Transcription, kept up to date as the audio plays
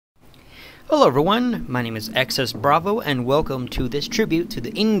Hello everyone, my name is XS Bravo and welcome to this tribute to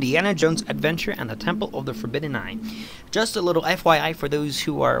the Indiana Jones Adventure and the Temple of the Forbidden Eye. Just a little FYI for those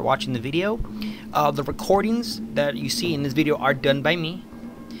who are watching the video, the recordings that you see in this video are done by me,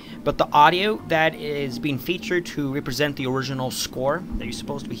 but the audio that is being featured to represent the original score that you're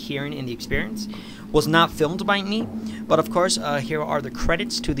supposed to be hearing in the experience was not filmed by me. But of course, here are the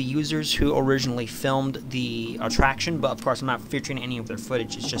credits to the users who originally filmed the attraction, but of course I'm not featuring any of their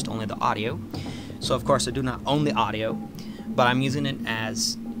footage, it's just only the audio. So of course I do not own the audio, but I'm using it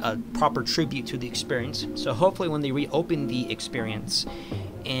as a proper tribute to the experience. So hopefully when they reopen the experience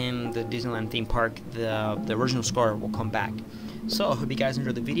in the Disneyland theme park, the original score will come back. So I hope you guys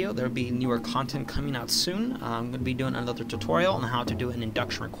enjoyed the video. There will be newer content coming out soon. I'm going to be doing another tutorial on how to do an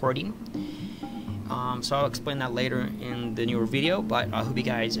induction recording. So I'll explain that later in the newer video, but I hope you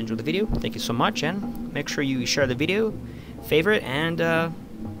guys enjoyed the video. Thank you so much, and make sure you share the video, favorite, and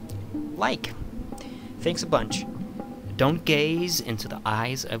like. Thanks a bunch. Don't gaze into the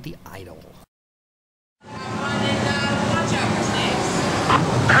eyes of the idol.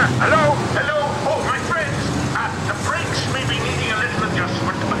 Hello? Hello? Oh, my friends. The brakes may be needing a little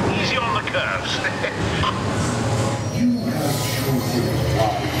adjustment, but easy on the curves. You have chosen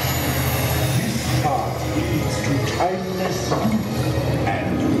life. This path leads to timeless youth and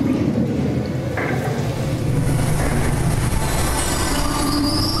freedom.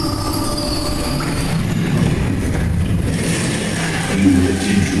 You looked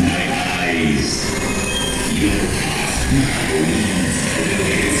into my eyes. Your path now leads to the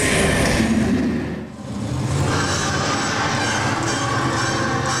gates of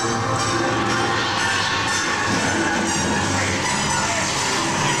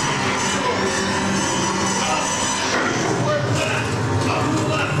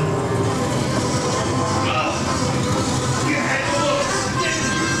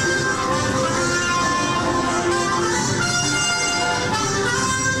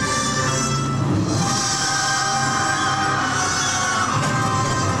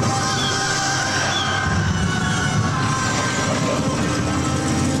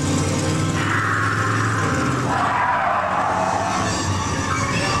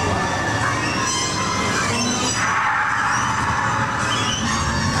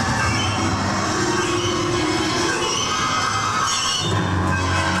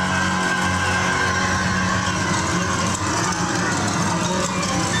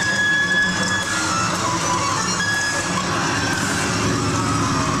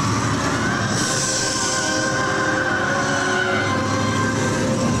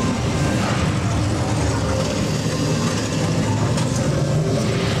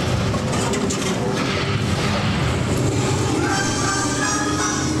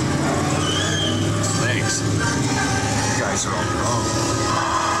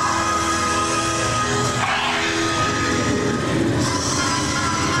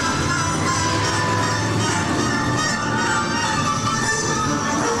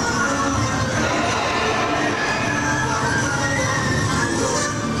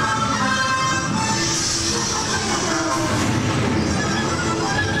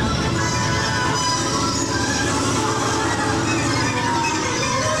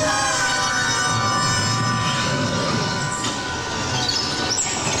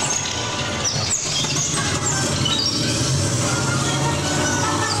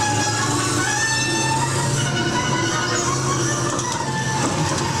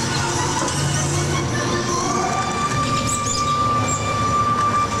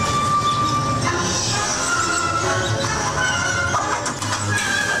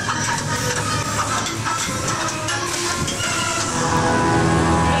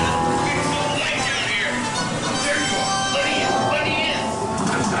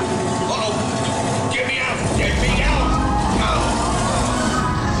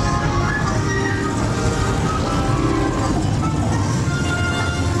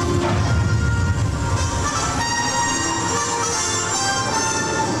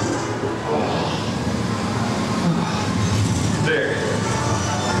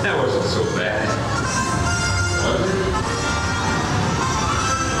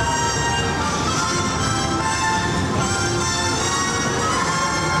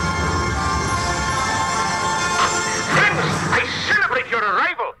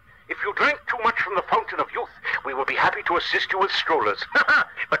to assist you with strollers.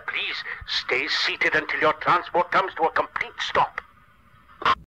 But please, stay seated until your transport comes to a complete stop.